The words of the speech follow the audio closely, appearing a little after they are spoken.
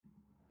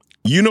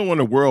In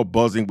a world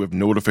buzzing with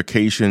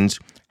notifications,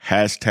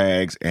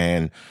 hashtags,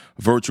 and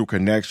virtual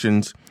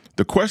connections,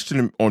 the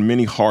question on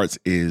many hearts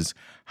is,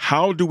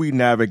 how do we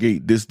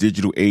navigate this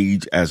digital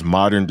age as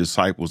modern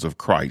disciples of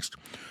Christ?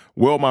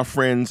 Well, my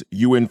friends,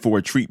 you in for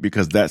a treat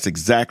because that's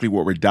exactly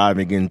what we're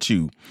diving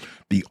into.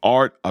 The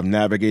art of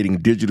navigating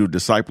digital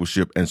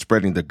discipleship and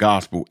spreading the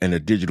gospel in a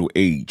digital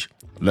age.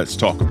 Let's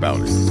talk about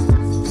it.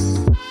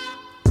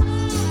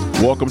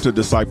 Welcome to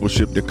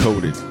Discipleship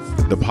Decoded,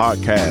 the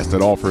podcast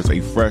that offers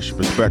a fresh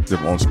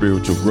perspective on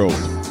spiritual growth.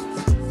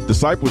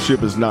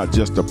 Discipleship is not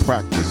just a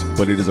practice,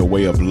 but it is a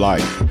way of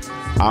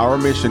life. Our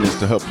mission is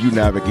to help you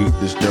navigate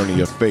this journey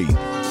of faith.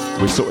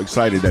 We're so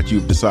excited that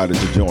you've decided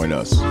to join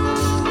us.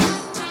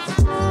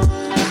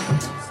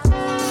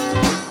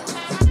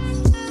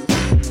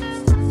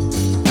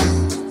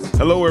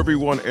 Hello,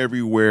 everyone,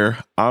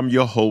 everywhere. I'm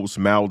your host,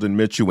 Malden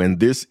Mitchell, and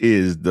this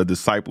is the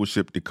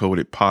Discipleship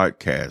Decoded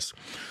podcast,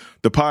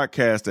 the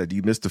podcast that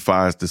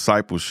demystifies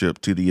discipleship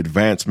to the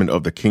advancement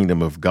of the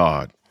kingdom of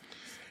God.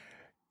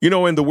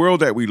 In the world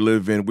that we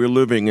live in, we're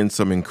living in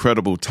some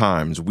incredible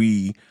times.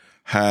 We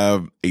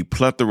have a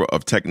plethora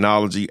of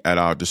technology at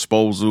our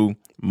disposal.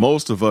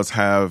 Most of us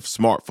have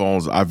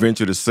smartphones. I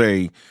venture to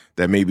say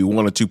that maybe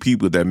one or two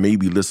people that may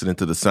be listening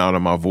to the sound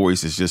of my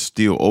voice is just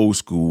still old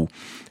school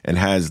and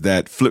has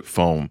that flip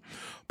phone.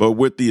 But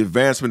with the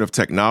advancement of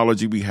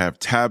technology, we have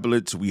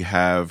tablets, we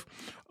have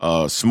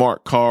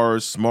smart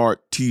cars,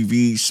 smart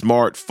TVs,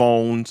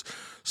 smartphones,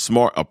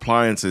 smart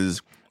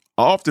appliances.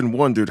 I often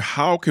wondered,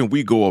 how can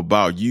we go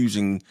about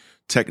using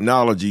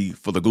technology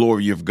for the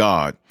glory of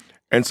God?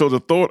 And so the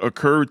thought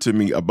occurred to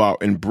me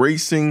about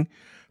embracing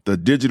the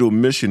digital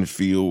mission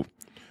field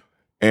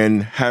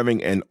and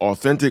having an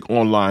authentic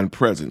online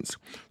presence.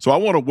 So I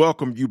want to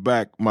welcome you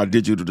back, my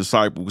digital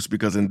disciples,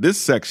 because in this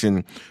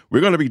section, we're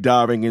going to be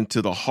diving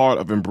into the heart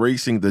of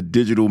embracing the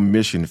digital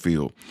mission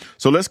field.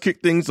 So let's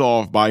kick things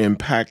off by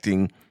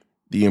impacting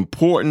the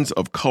importance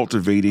of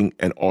cultivating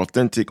an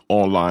authentic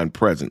online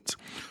presence.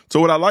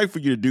 So what I'd like for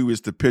you to do is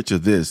to picture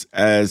this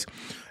as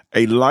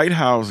a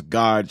lighthouse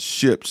guides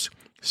ships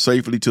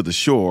safely to the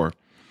shore.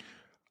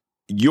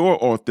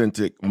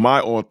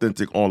 My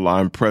authentic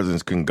online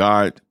presence can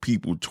guide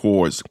people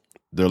towards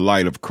the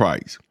light of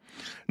Christ.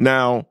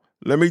 Now,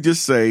 let me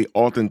just say,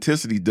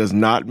 authenticity does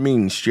not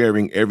mean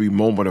sharing every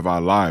moment of our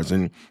lives.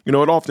 And, it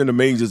often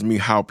amazes me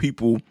how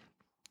people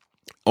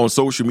on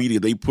social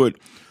media, they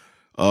put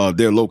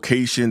their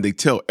location, they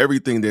tell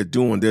everything they're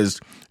doing.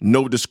 There's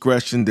no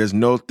discretion. There's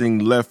nothing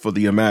left for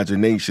the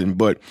imagination.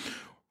 But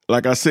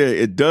like I said,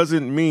 it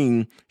doesn't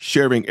mean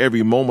sharing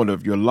every moment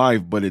of your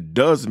life, but it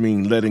does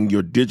mean letting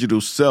your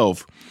digital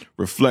self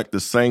reflect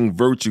the same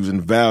virtues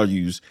and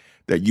values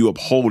that you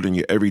uphold in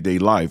your everyday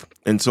life.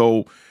 And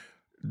so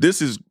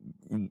this is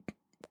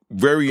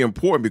very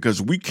important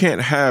because we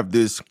can't have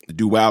this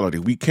duality.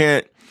 We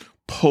can't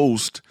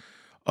post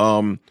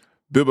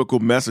biblical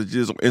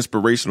messages or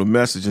inspirational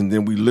messages and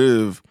then we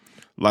live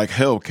like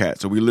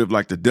hellcats or we live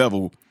like the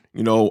devil.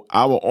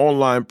 Our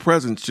online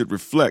presence should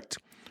reflect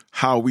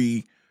how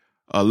we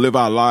live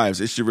our lives.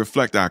 It should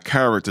reflect our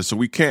character. So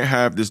we can't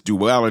have this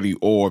duality,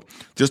 or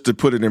just to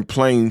put it in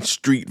plain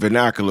street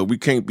vernacular, we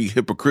can't be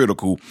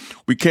hypocritical.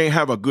 We can't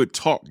have a good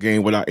talk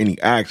game without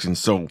any action.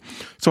 So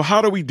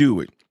how do we do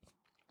it?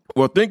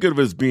 Well, think of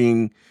it as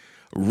being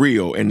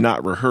real and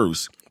not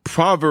rehearsed.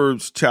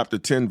 Proverbs chapter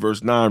 10,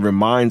 verse 9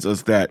 reminds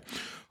us that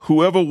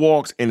whoever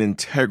walks in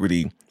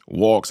integrity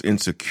walks in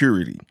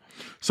security.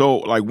 So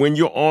like when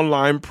your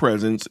online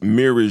presence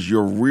mirrors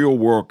your real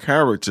world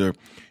character,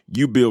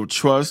 you build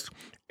trust,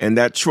 and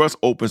that trust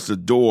opens the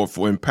door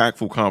for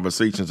impactful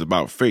conversations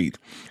about faith.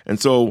 And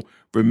so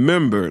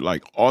remember,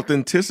 like,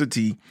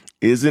 authenticity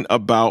isn't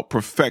about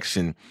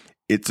perfection.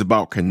 It's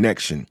about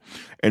connection.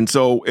 And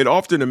so it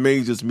often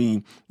amazes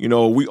me,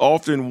 we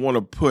often want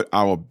to put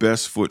our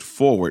best foot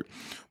forward,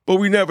 but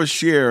we never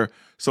share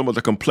some of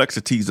the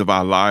complexities of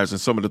our lives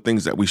and some of the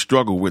things that we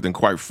struggle with. And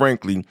quite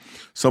frankly,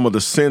 some of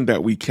the sin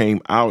that we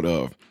came out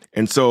of.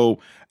 And so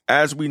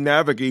as we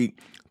navigate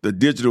the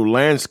digital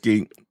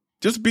landscape,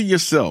 just be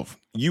yourself.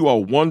 You are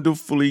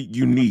wonderfully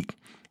unique.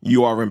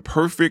 You are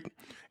imperfect,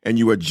 and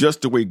you are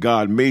just the way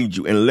God made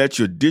you, and let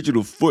your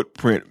digital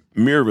footprint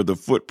mirror the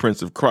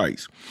footprints of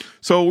Christ.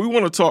 So we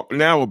want to talk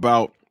now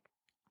about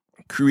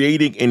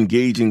creating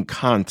engaging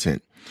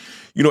content.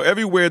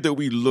 Everywhere that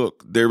we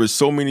look, there is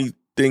so many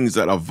things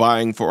that are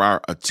vying for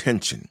our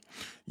attention.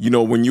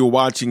 When you're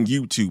watching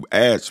YouTube,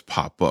 ads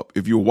pop up.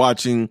 If you're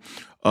watching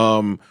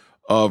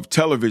of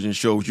television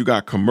shows, you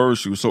got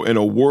commercials. So in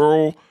a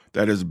world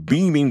that is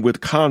beaming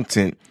with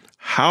content,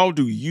 how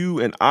do you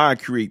and I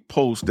create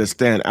posts that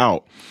stand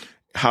out?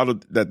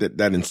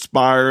 That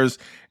inspires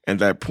and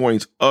that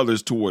points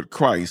others toward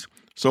Christ?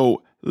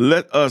 So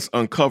let us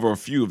uncover a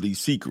few of these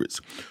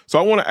secrets. So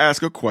I want to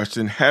ask a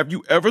question. Have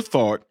you ever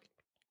thought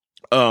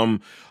of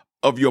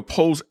your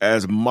posts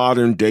as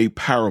modern day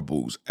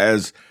parables,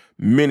 as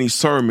many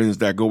sermons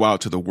that go out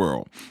to the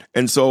world?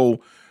 And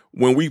so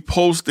when we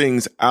post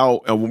things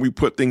out and when we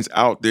put things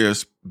out there,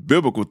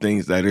 biblical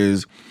things, that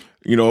is,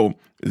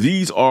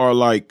 these are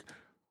like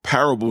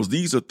parables.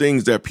 These are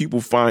things that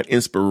people find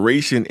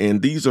inspiration in.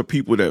 These are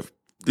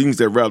things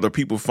that rather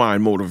people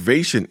find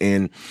motivation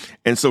in.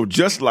 And so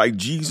just like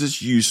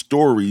Jesus used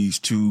stories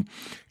to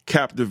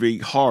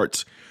captivate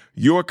hearts,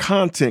 your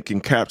content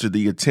can capture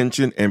the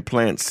attention and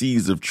plant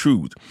seeds of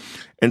truth.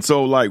 And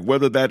so, like,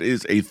 whether that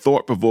is a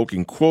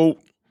thought-provoking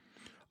quote,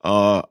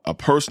 a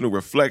personal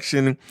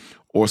reflection,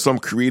 or some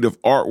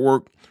creative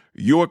artwork,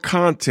 your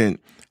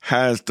content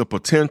has the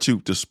potential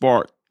to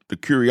spark the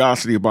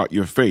curiosity about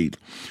your faith.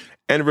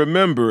 And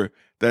remember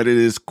that it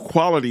is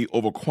quality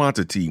over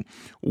quantity.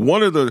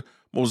 One of the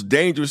most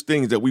dangerous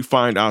things that we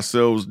find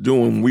ourselves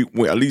doing,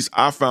 at least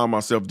I found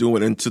myself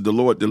doing, and the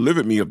Lord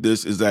delivered me of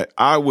this, is that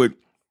I would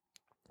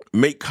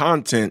make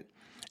content,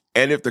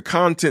 and if the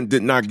content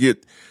did not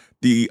get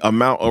the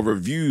amount of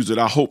reviews that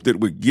I hoped it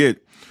would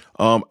get,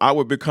 I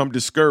would become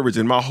discouraged,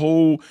 and my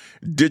whole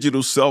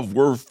digital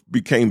self-worth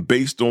became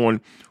based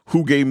on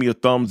who gave me a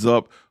thumbs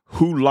up,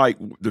 who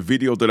liked the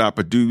video that I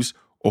produced,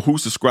 or who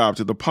subscribed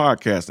to the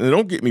podcast. And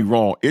don't get me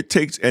wrong, it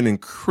takes an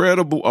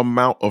incredible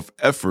amount of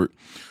effort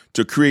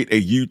to create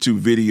a YouTube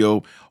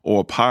video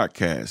or a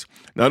podcast.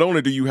 Not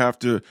only do you have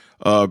to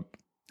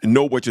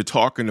know what you're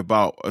talking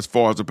about as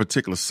far as a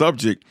particular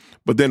subject,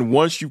 but then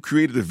once you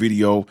created the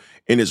video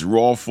in its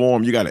raw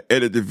form, you got to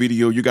edit the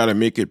video. You got to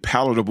make it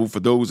palatable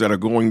for those that are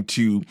going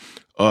to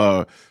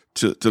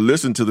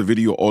listen to the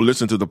video or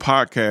listen to the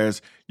podcast.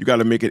 You got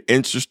to make it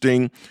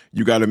interesting.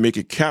 You got to make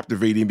it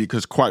captivating,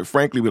 because quite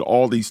frankly, with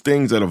all these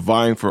things that are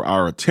vying for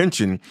our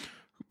attention,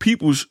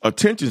 people's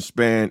attention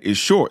span is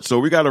short. So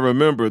we got to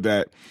remember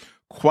that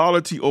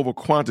quality over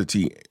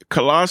quantity.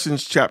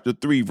 Colossians chapter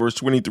 3, verse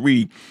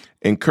 23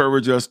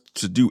 encourage us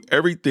to do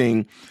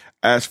everything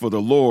as for the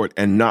Lord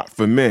and not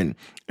for men.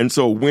 And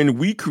so when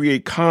we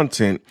create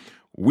content,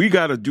 we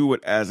got to do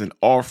it as an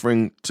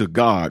offering to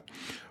God.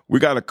 We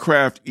got to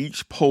craft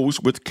each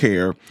post with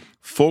care,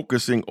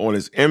 focusing on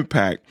its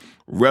impact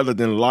rather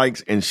than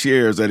likes and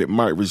shares that it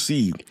might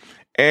receive.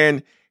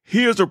 And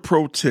here's a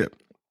pro tip.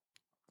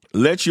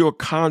 Let your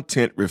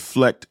content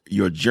reflect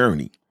your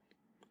journey.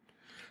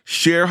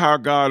 Share how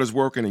God is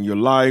working in your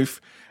life,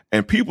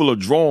 and people are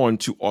drawn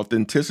to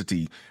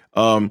authenticity.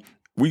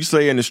 We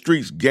say in the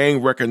streets,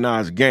 gang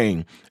recognize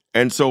gang.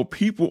 And so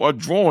people are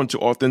drawn to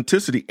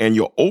authenticity, and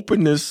your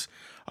openness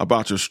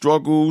about your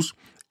struggles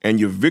and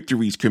your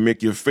victories can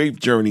make your faith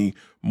journey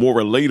more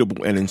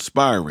relatable and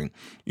inspiring.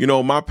 You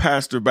know, my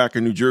pastor back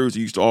in New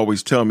Jersey used to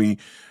always tell me,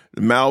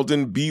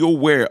 Malden, be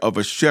aware of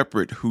a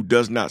shepherd who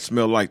does not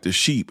smell like the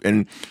sheep.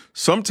 And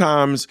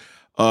sometimes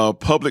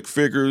public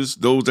figures,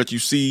 those that you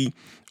see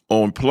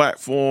on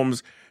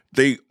platforms,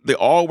 they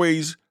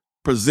always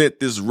present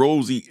this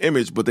rosy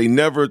image, but they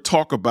never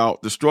talk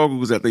about the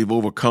struggles that they've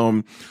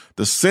overcome,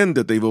 the sin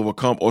that they've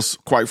overcome, or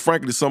quite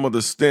frankly, some of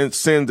the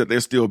sins that they're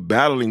still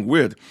battling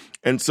with.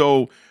 And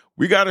so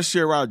we got to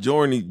share our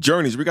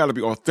journeys. We got to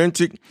be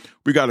authentic.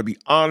 We got to be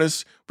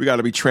honest. We got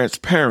to be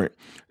transparent.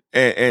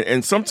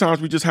 And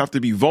sometimes we just have to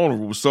be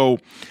vulnerable. So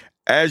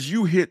as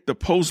you hit the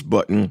post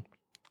button,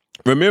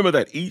 remember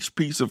that each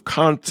piece of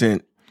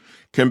content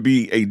can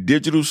be a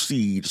digital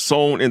seed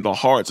sown in the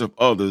hearts of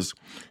others.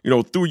 You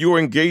know, through your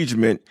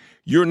engagement,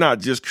 you're not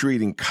just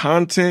creating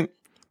content,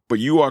 but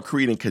you are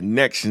creating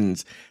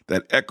connections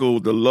that echo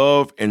the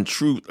love and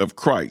truth of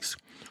Christ.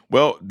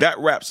 Well, that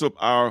wraps up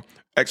our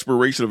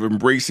exploration of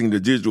embracing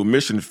the digital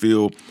mission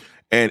field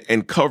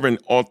and covering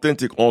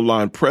authentic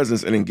online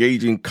presence and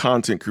engaging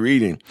content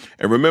creating.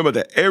 And remember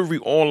that every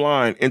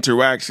online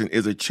interaction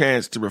is a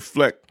chance to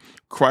reflect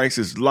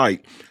Christ's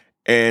light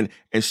and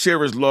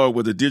share his love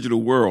with the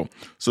digital world.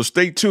 So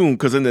stay tuned,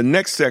 because in the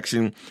next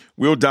section,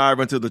 we'll dive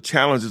into the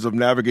challenges of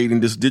navigating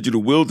this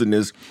digital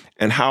wilderness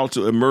and how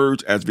to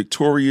emerge as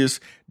victorious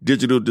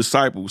digital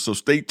disciples. So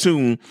stay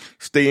tuned,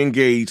 stay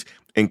engaged,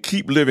 and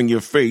keep living your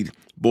faith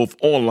both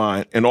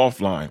online and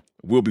offline.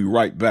 We'll be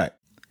right back.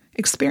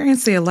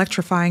 Experience the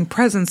electrifying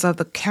presence of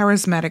the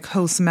charismatic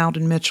host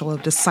Malden Mitchell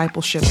of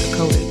Discipleship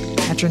Decoded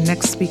at your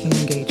next speaking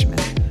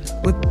engagement.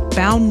 With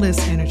boundless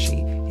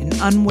energy and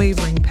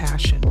unwavering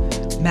passion,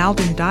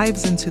 Malden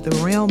dives into the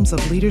realms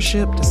of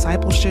leadership,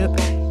 discipleship,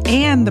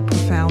 and the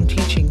profound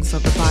teachings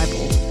of the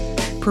Bible.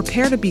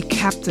 Prepare to be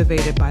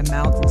captivated by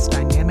Malden's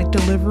dynamic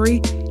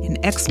delivery and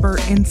expert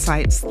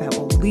insights that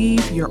will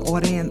leave your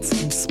audience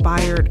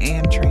inspired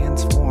and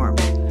transformed.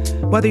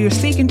 Whether you're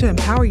seeking to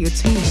empower your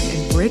team,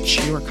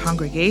 enrich your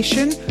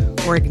congregation,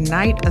 or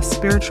ignite a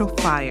spiritual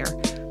fire,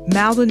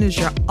 Malden is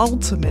your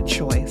ultimate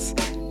choice.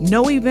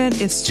 No event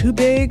is too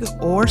big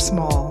or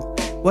small.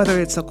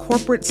 Whether it's a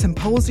corporate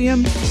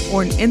symposium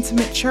or an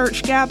intimate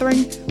church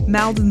gathering,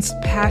 Malden's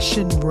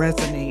passion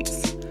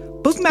resonates.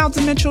 Book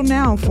Malden Mitchell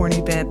now for an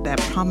event that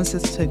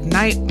promises to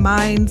ignite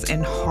minds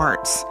and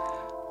hearts.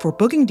 For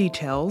booking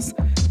details,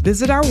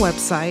 visit our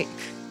website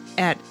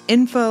at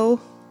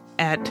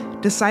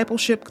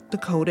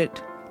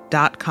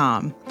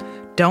info@discipleshipdecoded.com.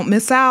 Don't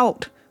miss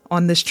out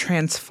on this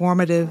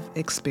transformative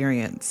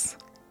experience.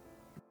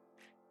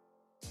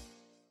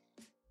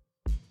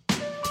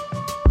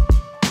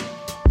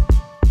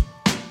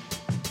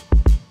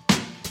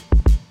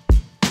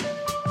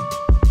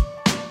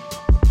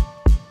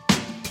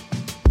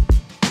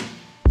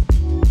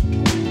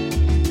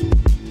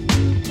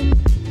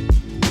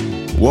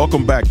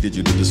 Welcome back,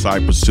 digital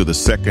disciples, to the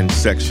second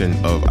section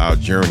of our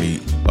journey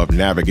of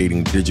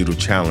navigating digital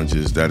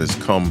challenges that has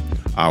come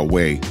our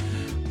way.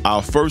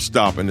 Our first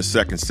stop in the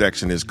second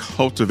section is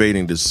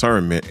cultivating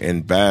discernment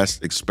in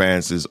vast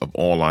expanses of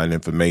online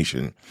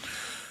information.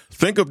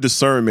 Think of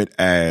discernment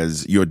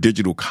as your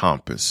digital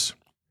compass,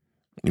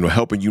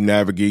 helping you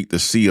navigate the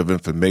sea of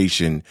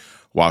information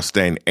while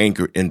staying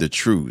anchored in the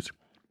truth.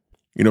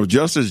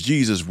 Just as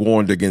Jesus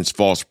warned against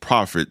false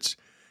prophets,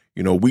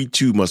 we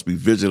too must be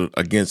vigilant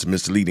against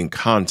misleading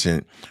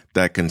content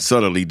that can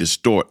subtly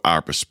distort our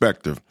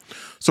perspective.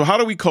 So how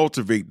do we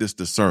cultivate this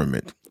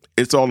discernment?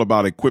 It's all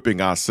about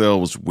equipping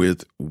ourselves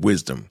with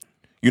wisdom.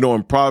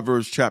 In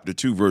Proverbs chapter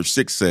 2, verse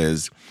 6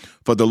 says,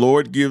 "For the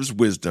Lord gives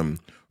wisdom,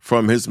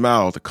 from his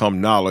mouth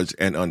come knowledge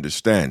and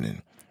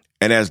understanding."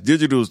 And as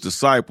digital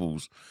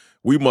disciples,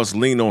 we must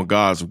lean on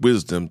God's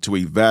wisdom to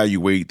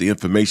evaluate the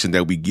information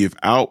that we give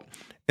out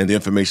and the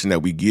information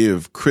that we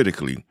give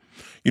critically.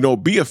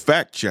 Be a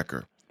fact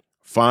checker.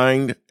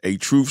 Find a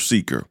truth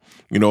seeker.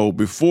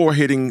 Before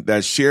hitting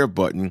that share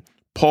button,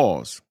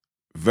 pause,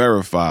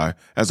 verify.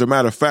 As a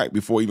matter of fact,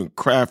 before even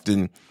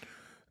crafting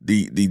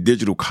the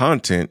digital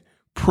content,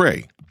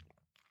 pray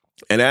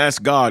and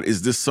ask God,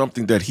 is this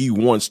something that he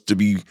wants to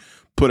be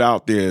put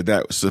out there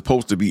that's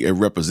supposed to be a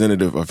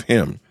representative of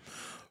him?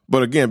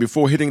 But again,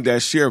 before hitting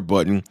that share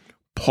button,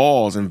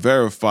 pause and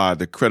verify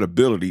the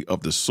credibility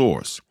of the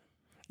source.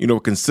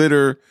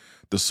 Consider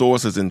the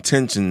source's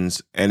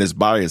intentions and his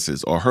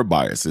biases or her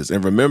biases.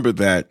 And remember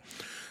that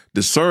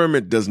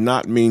discernment does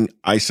not mean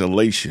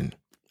isolation,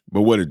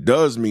 but what it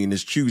does mean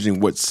is choosing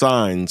what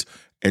signs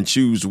and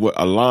choose what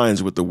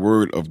aligns with the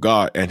word of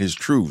God and his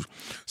truth.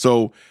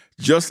 So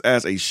just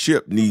as a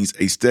ship needs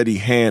a steady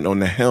hand on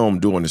the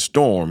helm during the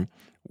storm,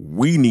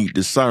 we need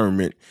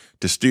discernment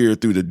to steer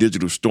through the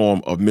digital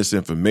storm of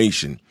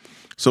misinformation.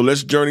 So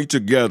let's journey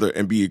together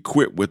and be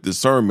equipped with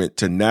discernment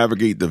to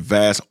navigate the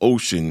vast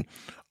ocean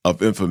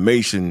of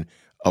information,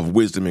 of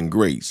wisdom and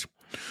grace.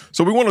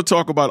 So we want to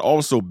talk about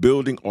also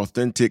building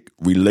authentic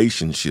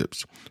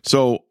relationships.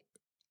 So,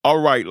 all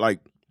right,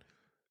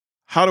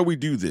 how do we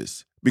do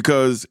this?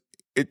 Because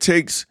it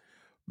takes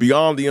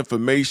beyond the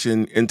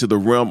information into the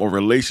realm of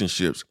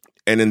relationships.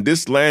 And in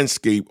this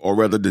landscape, or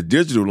rather the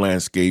digital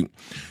landscape,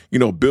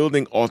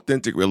 building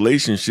authentic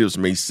relationships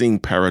may seem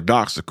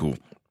paradoxical.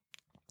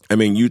 I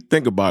mean, you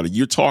think about it.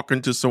 You're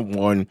talking to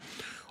someone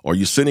or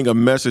you're sending a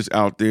message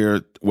out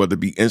there, whether it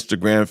be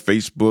Instagram,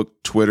 Facebook,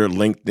 Twitter,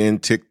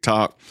 LinkedIn,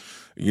 TikTok,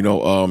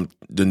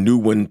 the new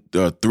one,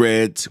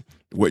 Threads,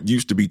 what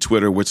used to be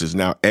Twitter, which is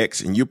now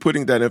X, and you're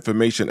putting that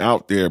information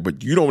out there,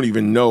 but you don't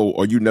even know,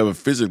 or you never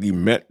physically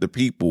met the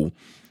people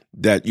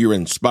that you're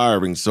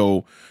inspiring.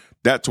 So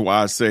that's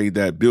why I say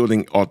that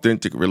building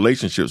authentic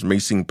relationships may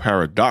seem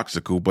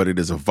paradoxical, but it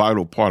is a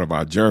vital part of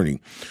our journey.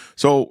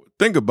 So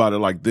think about it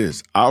like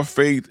this. Our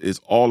faith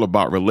is all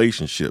about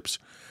relationships.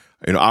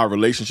 Our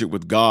relationship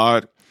with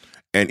God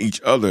and each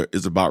other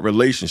is about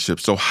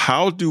relationships. So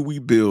how do we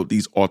build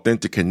these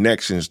authentic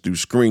connections through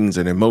screens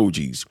and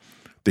emojis?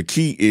 The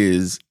key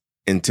is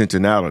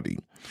intentionality.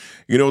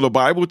 The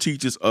Bible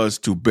teaches us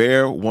to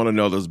bear one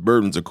another's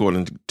burdens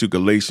according to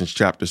Galatians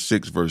chapter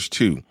 6, verse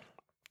 2.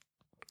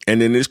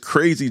 And in this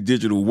crazy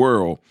digital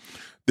world,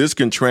 this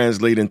can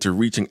translate into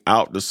reaching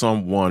out to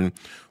someone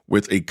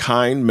with a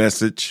kind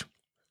message.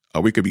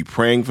 We could be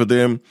praying for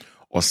them,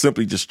 or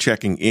simply just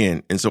checking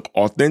in. And so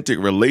authentic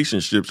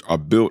relationships are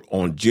built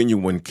on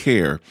genuine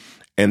care.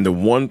 And the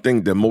one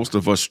thing that most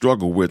of us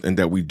struggle with and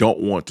that we don't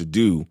want to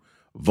do,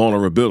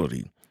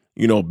 vulnerability.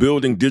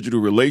 Building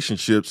digital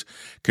relationships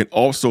can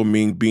also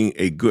mean being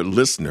a good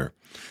listener.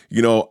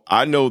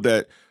 I know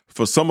that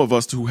for some of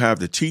us who have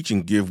the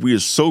teaching gift, we are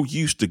so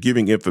used to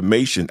giving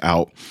information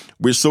out.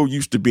 We're so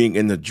used to being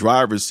in the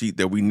driver's seat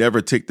that we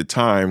never take the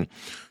time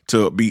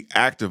to be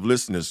active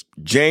listeners.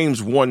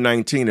 James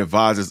 1:19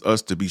 advises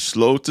us to be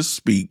slow to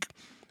speak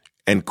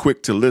and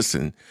quick to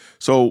listen.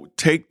 So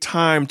take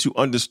time to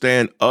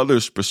understand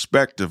others'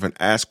 perspective and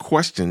ask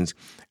questions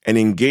and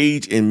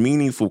engage in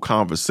meaningful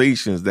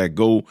conversations that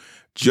go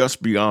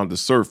just beyond the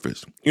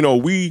surface.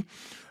 We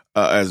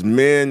as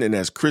men and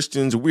as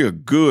Christians, we are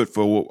good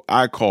for what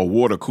I call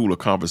water cooler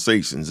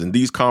conversations. And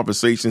these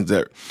conversations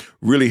that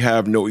really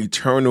have no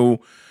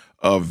eternal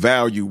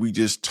value, we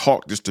just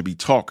talk just to be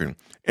talking.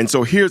 And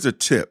so here's a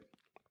tip.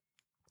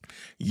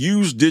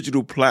 Use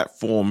digital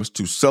platforms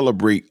to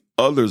celebrate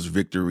others'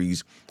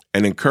 victories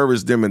and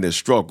encourage them in their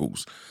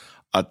struggles.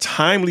 A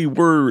timely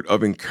word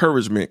of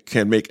encouragement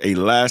can make a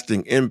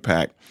lasting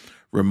impact,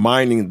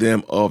 reminding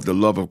them of the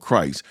love of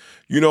Christ.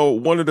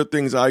 One of the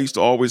things I used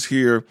to always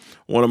hear,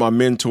 one of my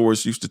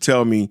mentors used to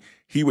tell me,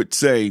 he would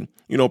say,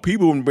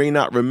 people may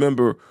not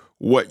remember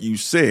what you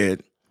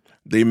said.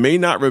 They may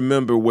not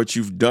remember what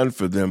you've done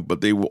for them, but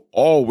they will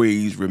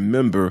always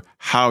remember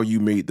how you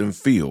made them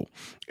feel.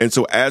 And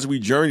so as we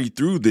journey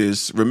through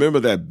this, remember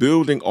that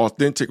building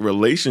authentic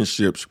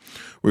relationships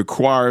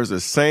requires the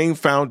same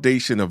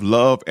foundation of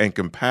love and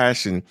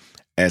compassion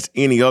as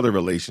any other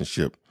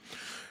relationship.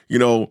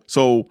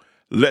 So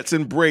Let's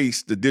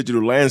embrace the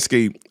digital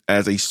landscape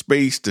as a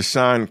space to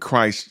shine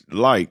Christ's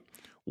light,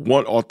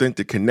 one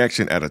authentic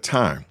connection at a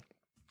time.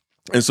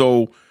 And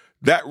so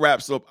that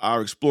wraps up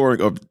our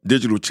exploring of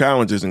digital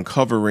challenges and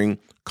covering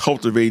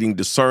cultivating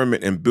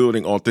discernment and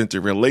building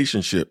authentic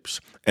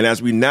relationships. And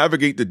as we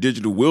navigate the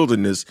digital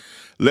wilderness,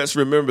 let's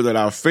remember that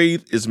our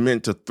faith is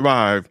meant to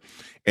thrive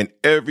in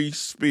every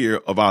sphere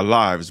of our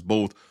lives,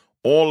 both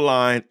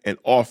online and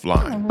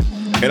offline.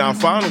 In our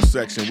final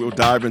section, we'll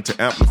dive into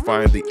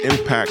amplifying the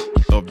impact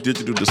of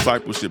digital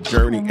discipleship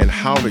journey and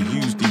how to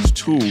use these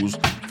tools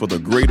for the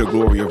greater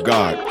glory of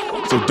God.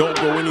 So don't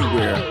go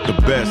anywhere.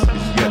 The best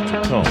is yet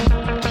to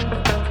come.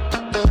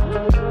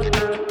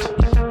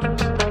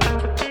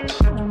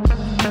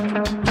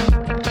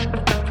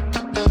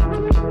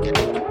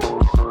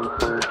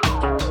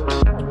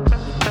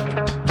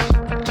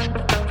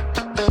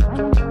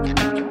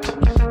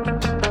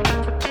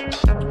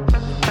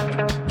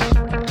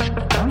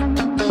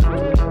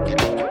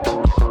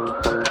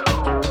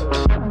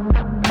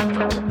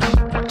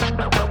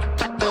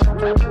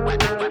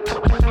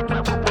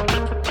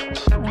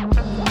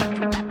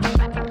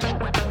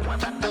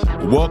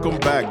 Welcome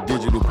back,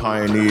 digital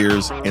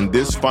pioneers. In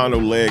this final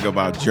leg of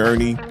our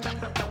journey,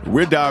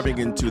 we're diving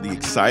into the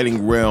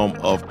exciting realm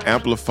of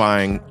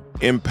amplifying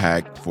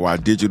impact for our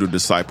digital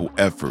disciple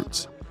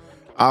efforts.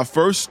 Our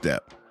first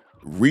step,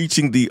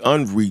 reaching the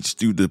unreached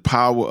through the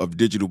power of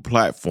digital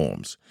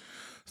platforms.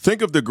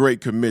 Think of the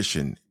Great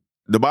Commission.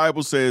 The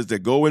Bible says that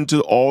go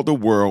into all the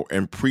world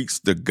and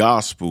preach the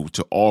gospel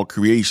to all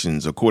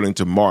creations, according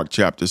to Mark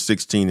chapter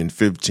 16 and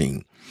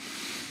 15.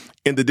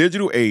 In the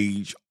digital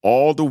age,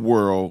 all the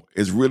world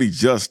is really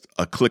just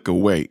a click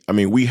away. I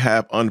mean, we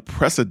have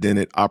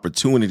unprecedented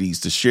opportunities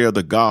to share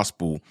the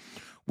gospel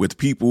with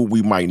people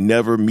we might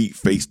never meet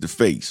face to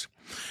face.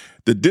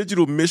 The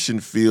digital mission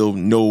field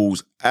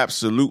knows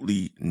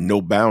absolutely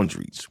no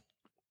boundaries.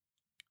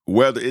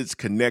 Whether it's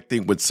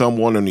connecting with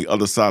someone on the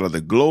other side of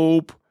the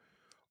globe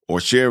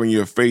or sharing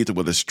your faith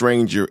with a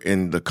stranger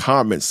in the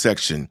comment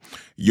section,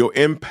 your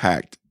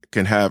impact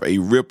can have a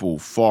ripple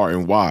far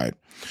and wide.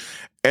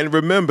 And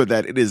remember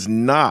that it is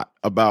not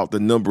about the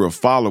number of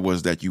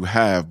followers that you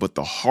have, but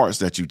the hearts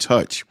that you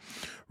touch.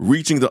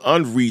 Reaching the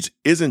unreached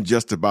isn't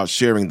just about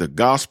sharing the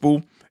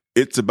gospel.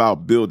 It's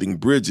about building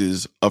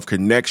bridges of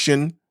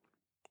connection,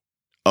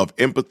 of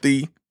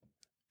empathy,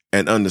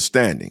 and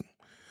understanding.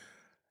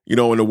 You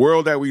know, in the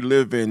world that we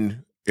live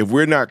in, if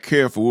we're not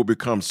careful, we'll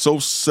become so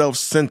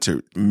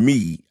self-centered,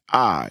 me,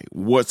 I,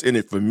 what's in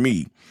it for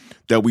me,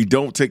 that we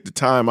don't take the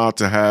time out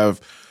to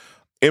have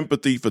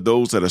empathy for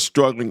those that are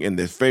struggling in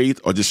their faith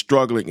or just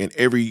struggling in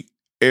every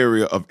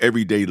area of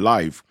everyday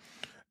life.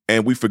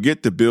 And we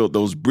forget to build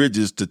those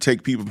bridges to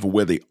take people from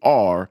where they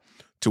are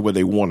to where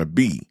they want to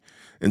be.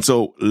 And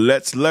so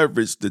let's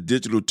leverage the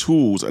digital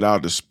tools at our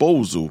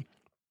disposal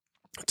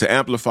to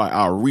amplify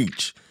our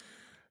reach.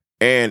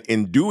 And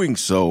in doing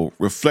so,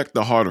 reflect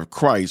the heart of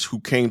Christ, who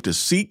came to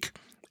seek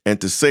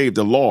and to save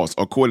the lost,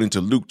 according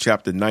to Luke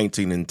chapter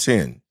 19 and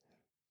 10.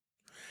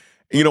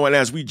 You know, and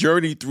as we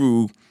journey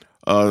through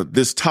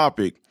this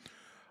topic,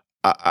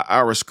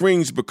 our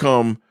screens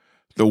become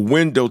the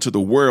window to the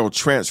world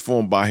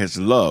transformed by his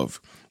love.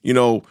 You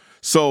know,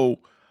 so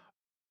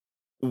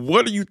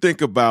what do you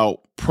think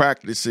about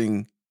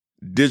practicing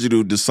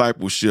digital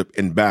discipleship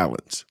in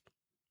balance?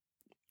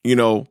 You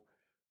know,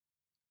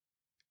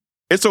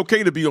 it's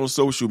okay to be on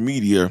social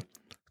media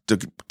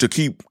to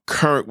keep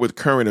current with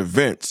current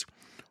events,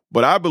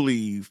 but I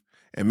believe,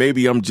 and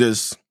maybe I'm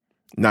just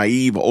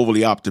naive or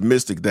overly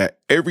optimistic, that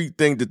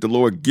everything that the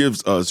Lord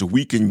gives us,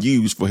 we can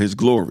use for his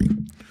glory.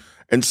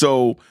 And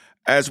so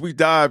as we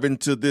dive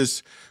into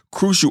this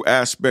crucial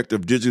aspect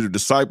of digital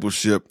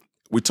discipleship,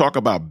 we talk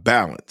about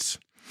balance.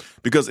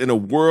 Because in a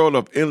world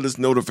of endless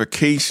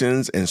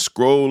notifications and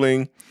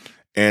scrolling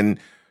and,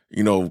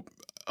 you know,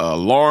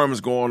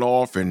 alarms going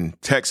off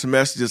and text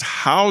messages,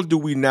 how do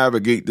we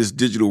navigate this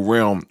digital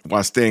realm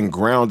while staying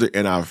grounded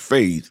in our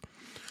faith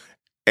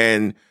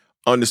and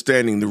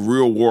understanding the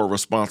real world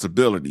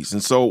responsibilities?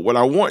 And so what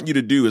I want you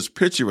to do is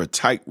picture a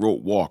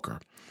tightrope walker.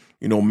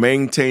 You know,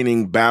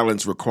 maintaining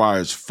balance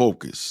requires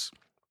focus.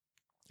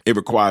 It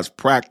requires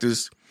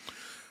practice,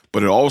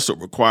 but it also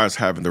requires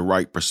having the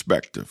right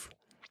perspective.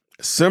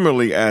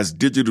 Similarly, as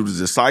digital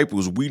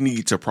disciples, we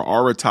need to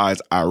prioritize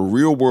our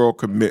real world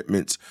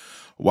commitments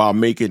while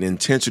making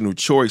intentional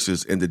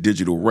choices in the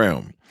digital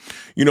realm.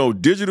 You know,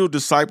 digital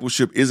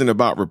discipleship isn't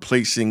about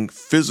replacing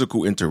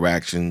physical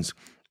interactions.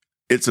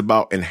 It's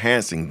about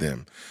enhancing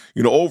them.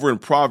 You know, over in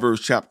Proverbs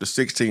chapter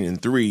 16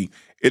 and 3,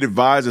 it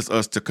advises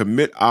us to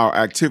commit our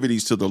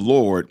activities to the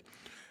Lord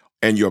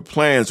and your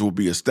plans will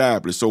be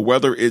established. So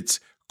whether it's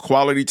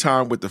quality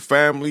time with the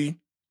family,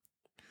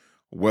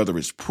 whether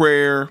it's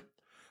prayer,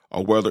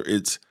 or whether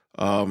it's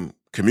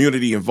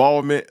community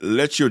involvement,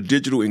 let your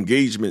digital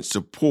engagement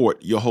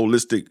support your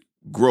holistic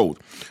growth.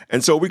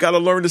 And so we got to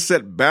learn to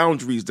set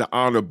boundaries to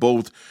honor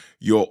both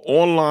your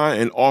online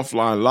and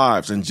offline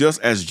lives. And just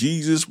as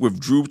Jesus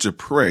withdrew to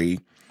pray,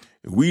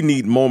 we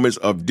need moments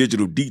of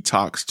digital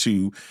detox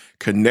to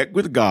connect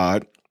with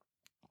God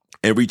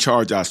and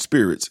recharge our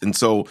spirits. And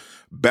so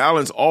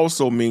balance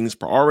also means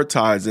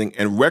prioritizing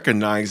and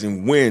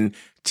recognizing when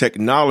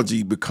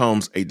technology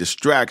becomes a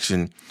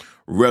distraction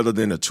rather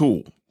than a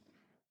tool.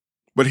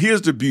 But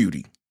here's the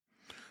beauty.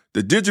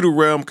 The digital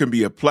realm can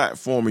be a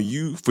platform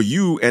for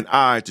you and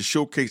I to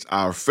showcase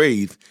our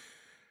faith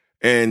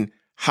and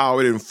how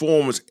it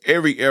informs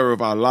every area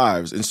of our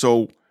lives. And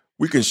so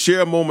we can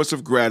share moments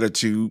of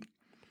gratitude.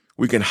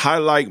 We can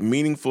highlight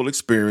meaningful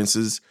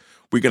experiences.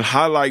 We can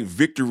highlight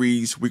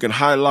victories. We can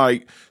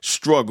highlight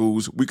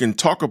struggles. We can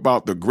talk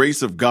about the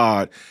grace of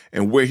God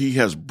and where he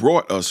has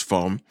brought us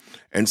from.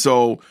 And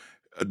so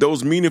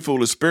those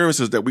meaningful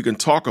experiences that we can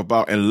talk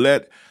about and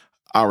let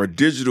our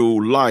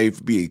digital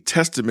life be a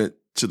testament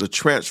to the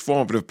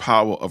transformative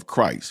power of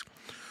Christ.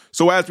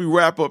 So as we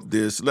wrap up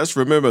this, let's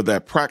remember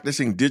that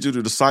practicing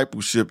digital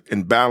discipleship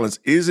in balance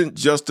isn't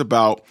just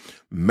about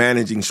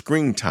managing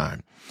screen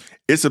time.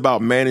 It's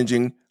about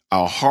managing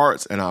our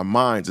hearts and our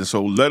minds. And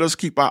so let us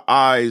keep our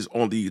eyes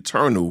on the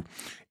eternal,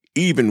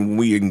 even when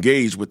we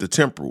engage with the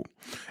temporal.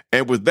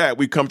 And with that,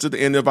 we come to the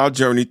end of our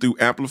journey through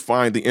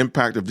amplifying the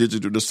impact of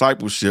digital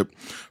discipleship,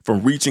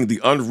 from reaching the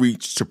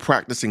unreached to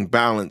practicing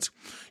balance.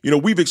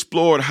 We've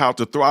explored how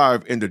to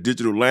thrive in the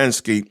digital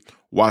landscape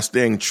while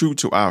staying true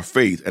to our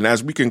faith. And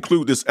as we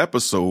conclude this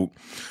episode,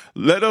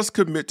 let us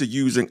commit to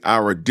using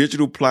our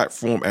digital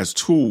platform as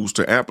tools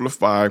to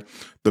amplify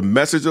the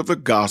message of the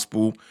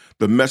gospel,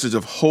 the message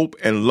of hope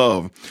and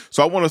love.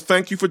 So I want to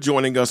thank you for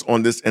joining us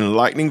on this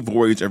enlightening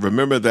voyage. And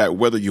remember that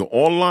whether you're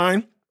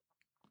online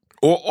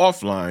or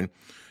offline,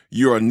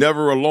 you are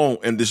never alone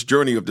in this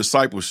journey of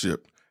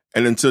discipleship.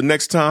 And until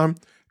next time,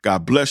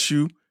 God bless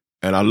you,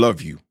 and I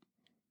love you.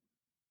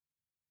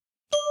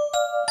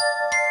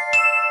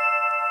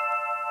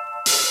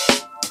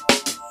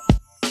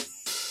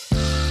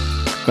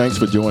 Thanks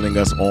for joining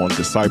us on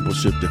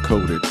Discipleship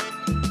Decoded.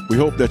 We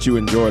hope that you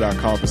enjoyed our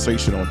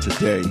conversation on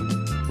today.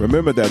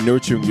 Remember that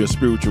nurturing your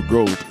spiritual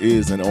growth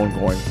is an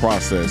ongoing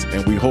process,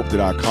 and we hope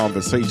that our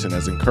conversation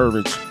has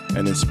encouraged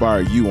and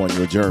inspired you on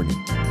your journey.